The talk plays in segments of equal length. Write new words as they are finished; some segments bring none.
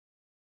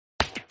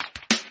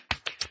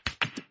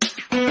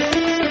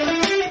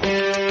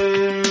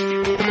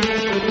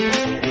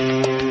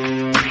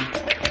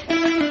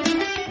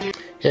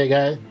Okay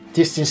guys,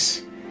 this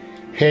is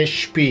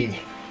HP,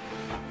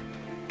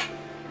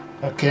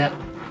 okay,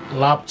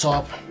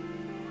 laptop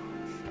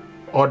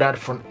ordered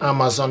from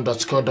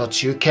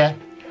amazon.co.uk.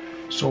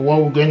 so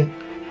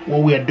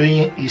what we are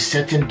doing is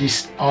setting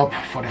this up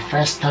for the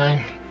first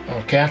time.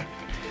 Okay,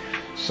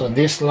 so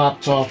this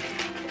laptop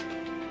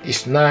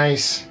is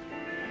nice.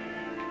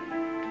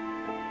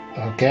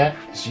 Okay,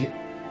 so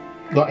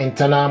got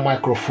internal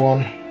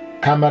microphone,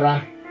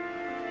 camera,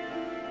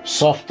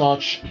 soft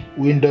touch,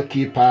 window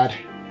keypad,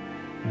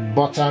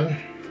 button.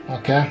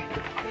 Okay,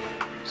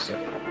 so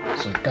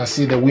you can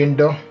see the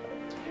window.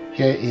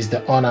 Here is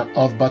the on and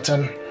off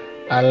button.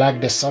 I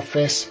like the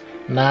surface,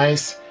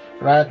 nice.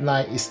 Right now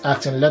it's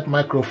asking let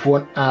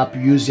microphone app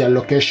use your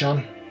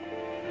location.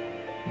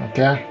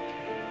 Okay,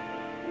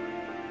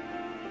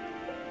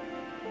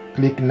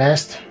 click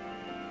next.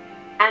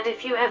 And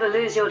if you ever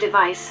lose your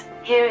device,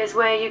 here is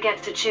where you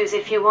get to choose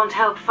if you want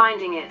help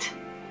finding it.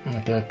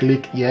 Okay,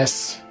 click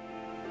yes.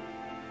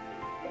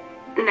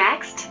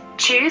 Next,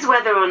 choose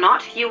whether or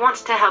not you want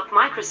to help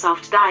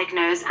Microsoft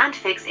diagnose and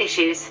fix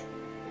issues.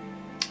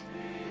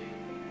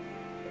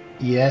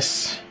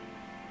 Yes.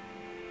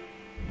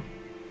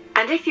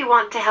 And if you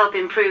want to help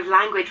improve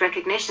language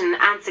recognition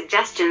and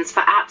suggestions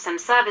for apps and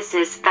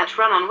services that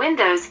run on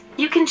Windows,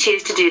 you can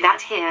choose to do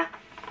that here.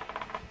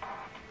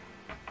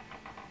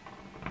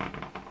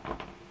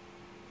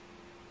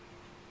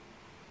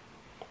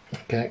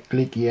 Okay,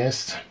 click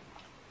yes.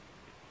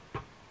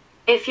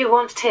 If you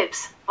want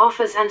tips,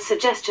 offers and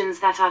suggestions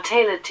that are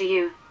tailored to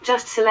you,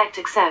 just select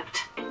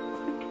accept.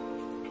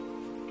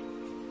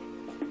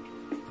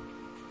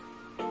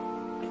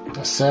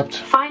 Accept.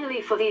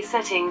 Finally, for these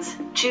settings,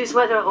 choose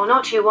whether or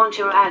not you want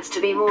your ads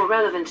to be more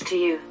relevant to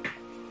you.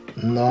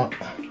 No.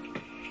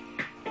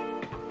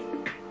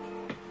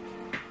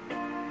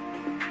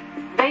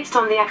 Based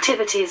on the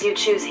activities you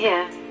choose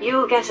here, you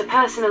will get a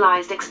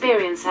personalized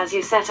experience as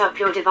you set up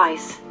your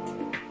device.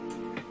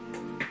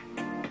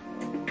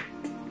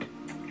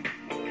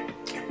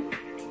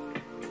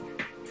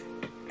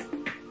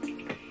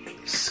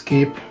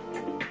 Skip.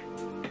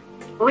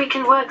 We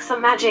can work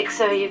some magic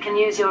so you can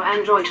use your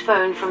Android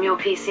phone from your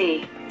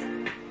PC.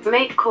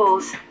 Make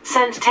calls,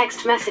 send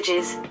text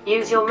messages,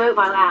 use your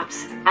mobile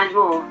apps, and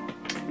more.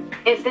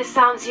 If this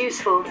sounds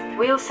useful,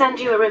 we'll send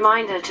you a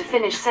reminder to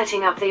finish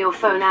setting up your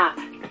phone app.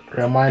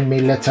 Remind me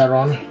later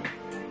on.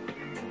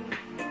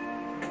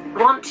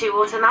 Want to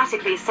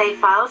automatically save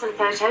files and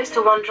photos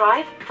to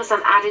OneDrive for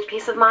some added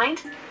peace of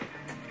mind?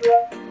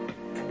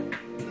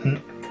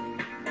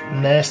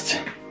 Next.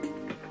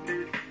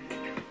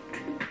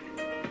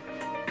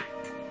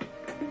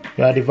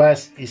 Your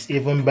device is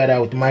even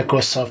better with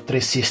Microsoft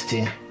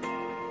 360.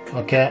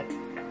 Okay,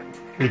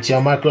 with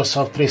your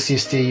Microsoft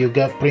 360 you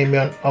get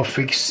premium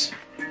Office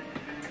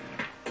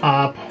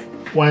app,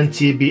 1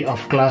 TB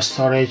of cloud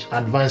storage,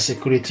 advanced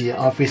security. Your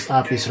Office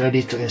app is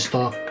ready to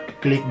install.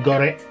 Click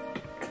got it.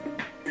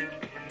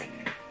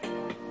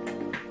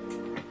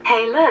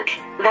 Hey look,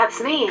 that's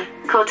me,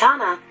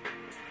 Cortana.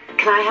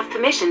 Can I have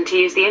permission to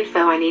use the info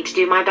I need to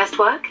do my best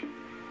work?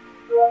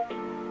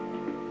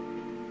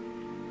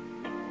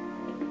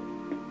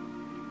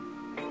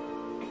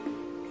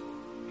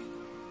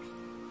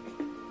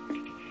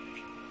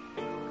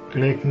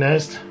 Click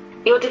next.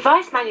 Your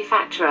device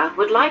manufacturer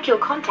would like your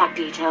contact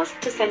details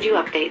to send you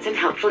updates and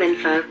helpful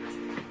info.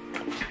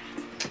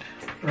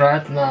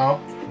 Right now,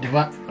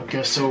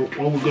 okay, so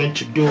what we're going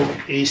to do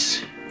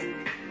is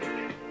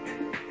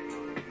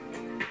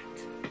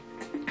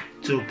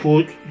to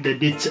put the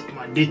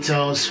my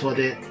details for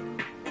the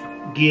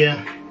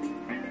gear.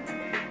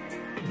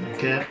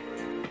 Okay,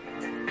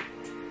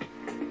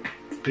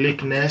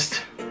 click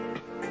next.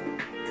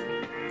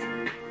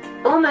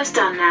 Almost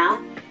done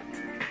now.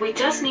 We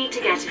just need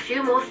to get a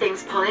few more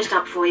things polished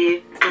up for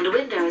you, and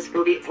Windows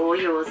will be all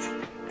yours.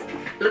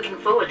 Looking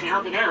forward to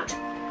helping out.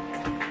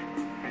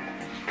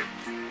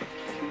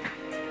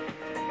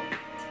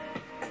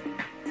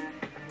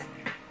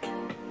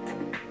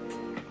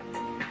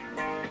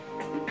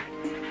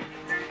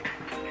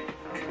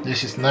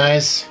 This is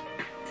nice.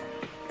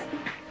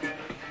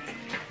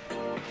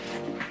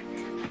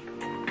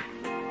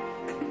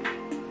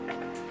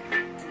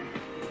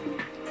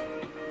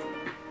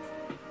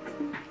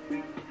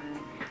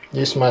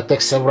 This might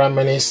take several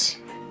minutes.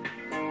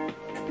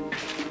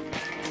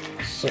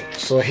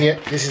 So here,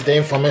 this is the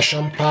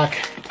information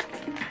pack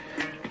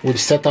with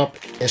setup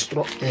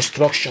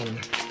instruction.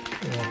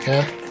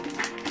 Okay.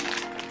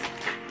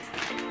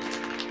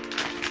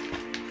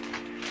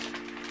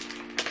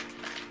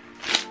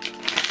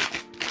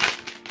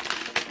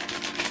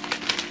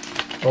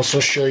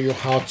 Also show you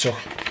how to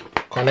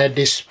connect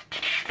this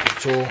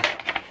to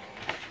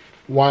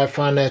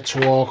Wi-Fi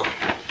network.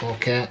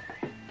 Okay.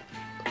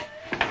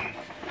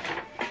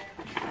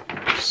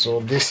 So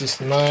this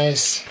is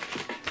nice.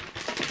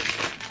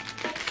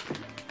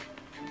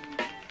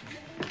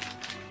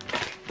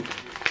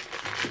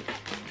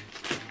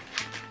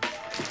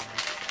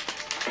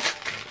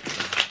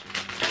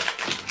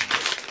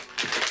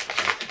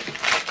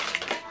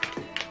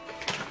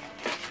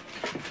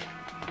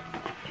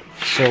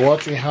 So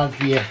what we have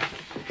here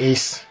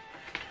is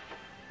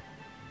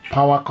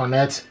Power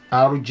Connect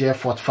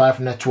RJ45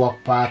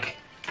 network pack.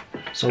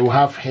 So we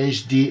have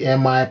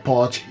HDMI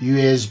port,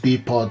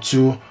 USB port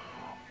 2,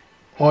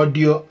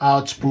 audio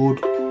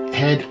output,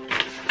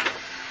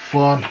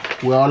 headphone.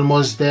 We're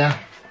almost there.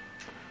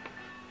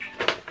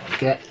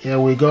 Okay, here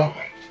we go.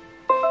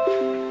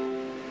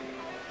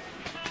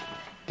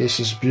 This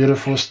is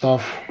beautiful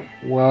stuff.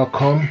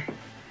 Welcome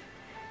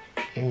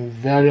in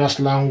various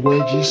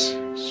languages.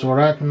 So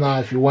right now,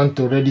 if you want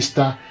to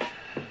register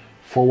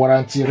for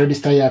warranty,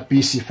 register your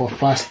PC for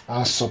fast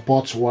and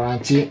support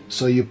warranty.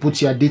 So you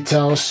put your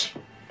details.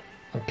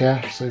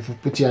 Okay, so if you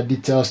put your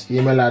details,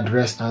 email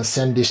address, and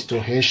send this to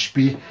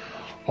HP,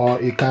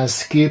 or you can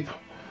skip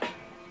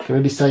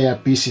register your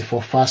PC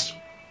for fast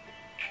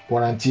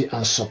warranty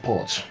and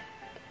support.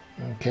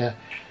 Okay,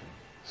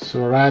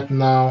 so right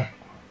now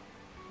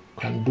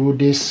can do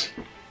this.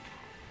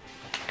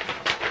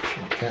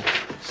 Okay,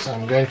 so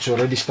I'm going to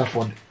register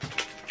for the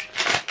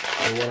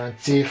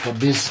warranty for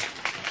this.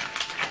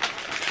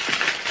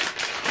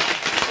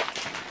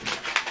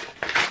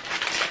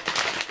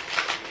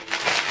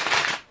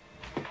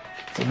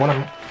 So what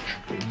I'm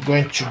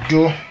going to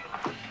do,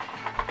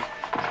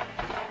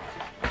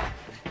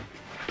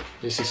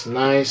 this is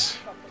nice.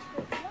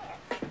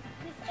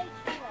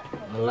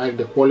 I like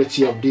the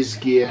quality of this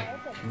gear.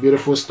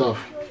 Beautiful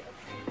stuff.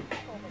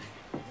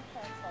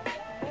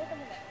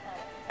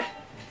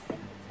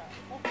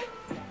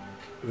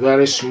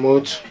 Very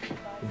smooth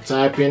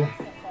typing.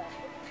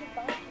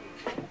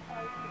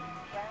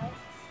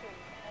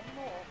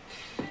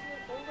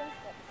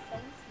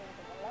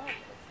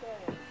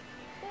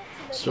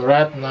 So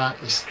right now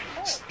it's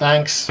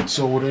thanks.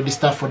 So we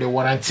register for the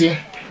warranty.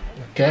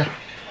 Okay,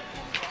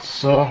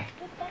 so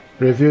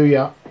review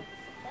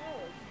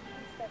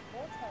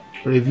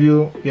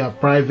your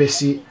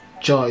privacy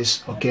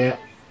choice. Okay,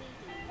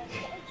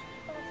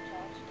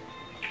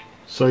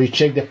 so you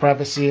check the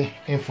privacy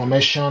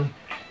information.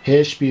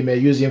 HP may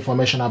use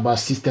information about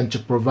system to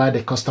provide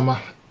the customer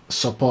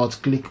support.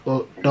 Click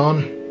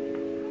done.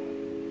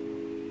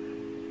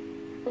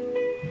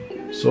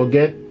 So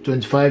get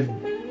 25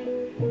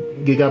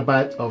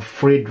 GB of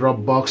free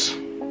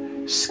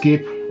Dropbox.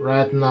 Skip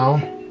right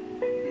now.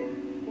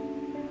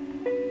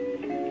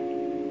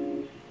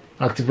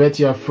 Activate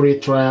your free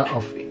trial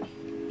of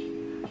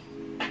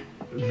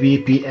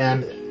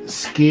VPN.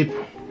 Skip.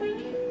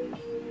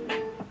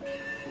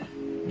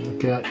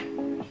 Okay.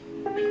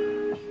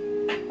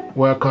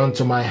 Welcome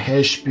to my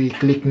HP.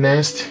 Click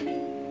next.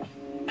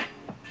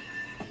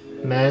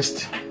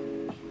 Next.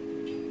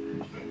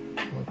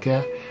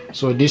 Okay,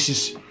 so this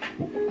is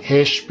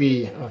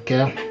HP.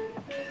 Okay,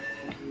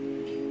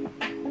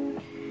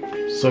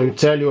 so you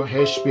tell your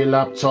HP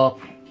laptop.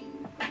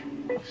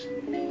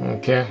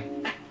 Okay,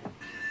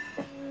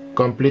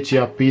 complete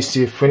your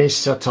PC. Finish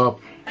setup.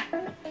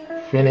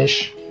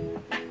 Finish.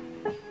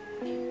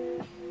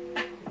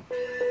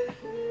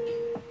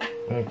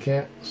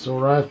 Okay, so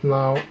right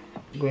now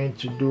going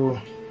to do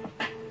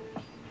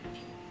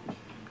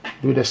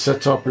the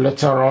setup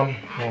later on.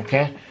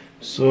 Okay,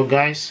 so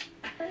guys,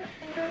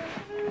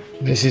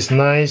 this is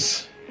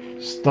nice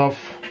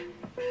stuff.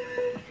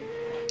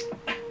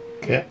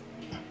 Okay,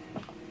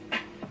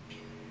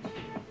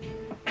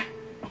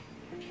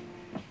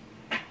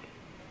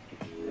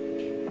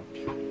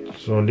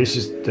 so this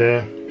is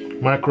the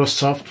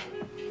Microsoft.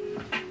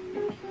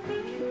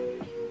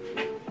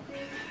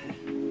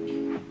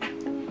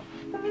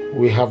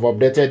 We have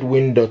updated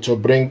window to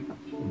bring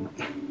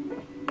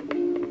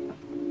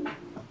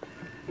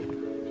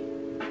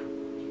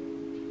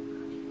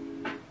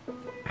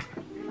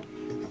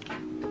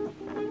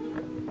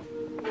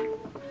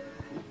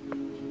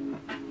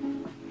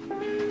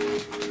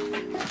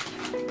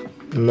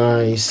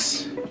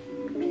nice.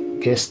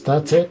 Get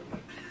started.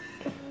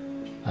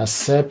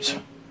 Accept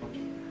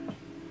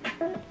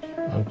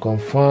and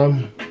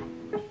confirm.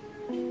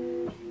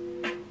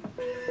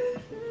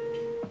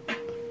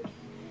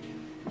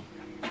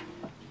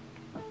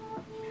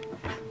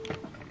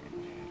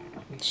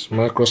 It's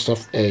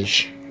Microsoft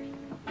Edge.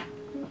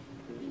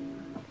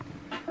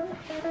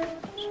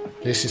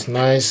 This is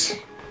nice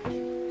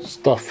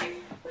stuff.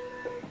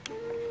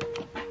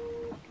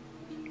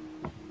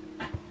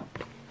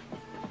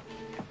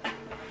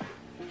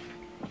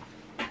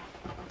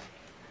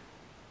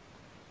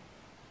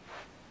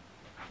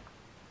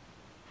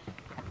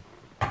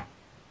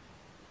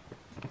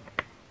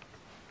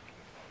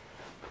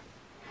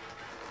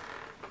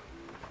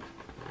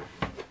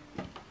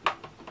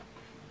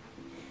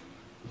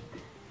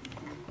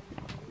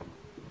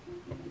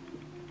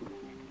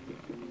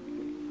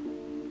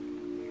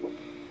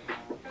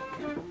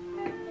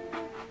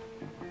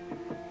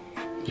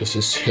 This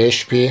is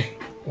HP.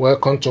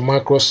 Welcome to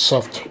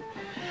Microsoft.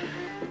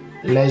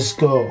 Let's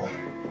go.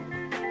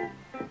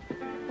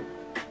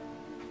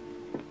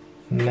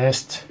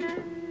 Next.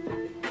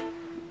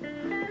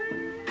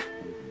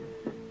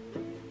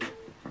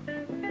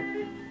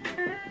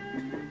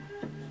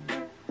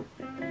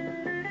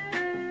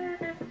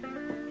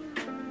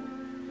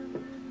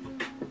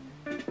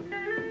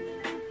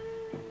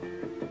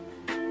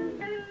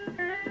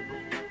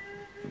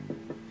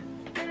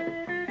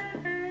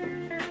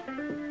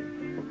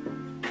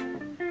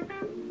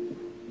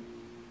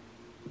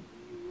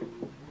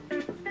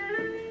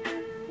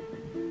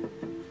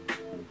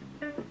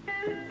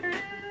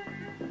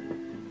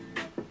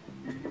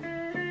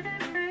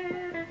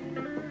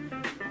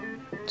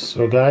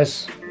 So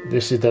guys,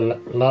 this is the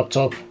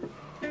laptop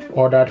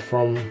ordered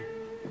from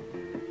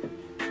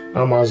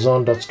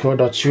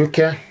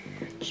amazon.co.uk.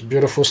 It's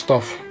beautiful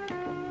stuff.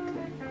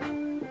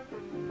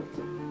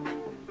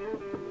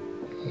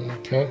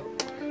 Okay,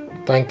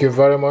 thank you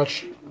very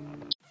much.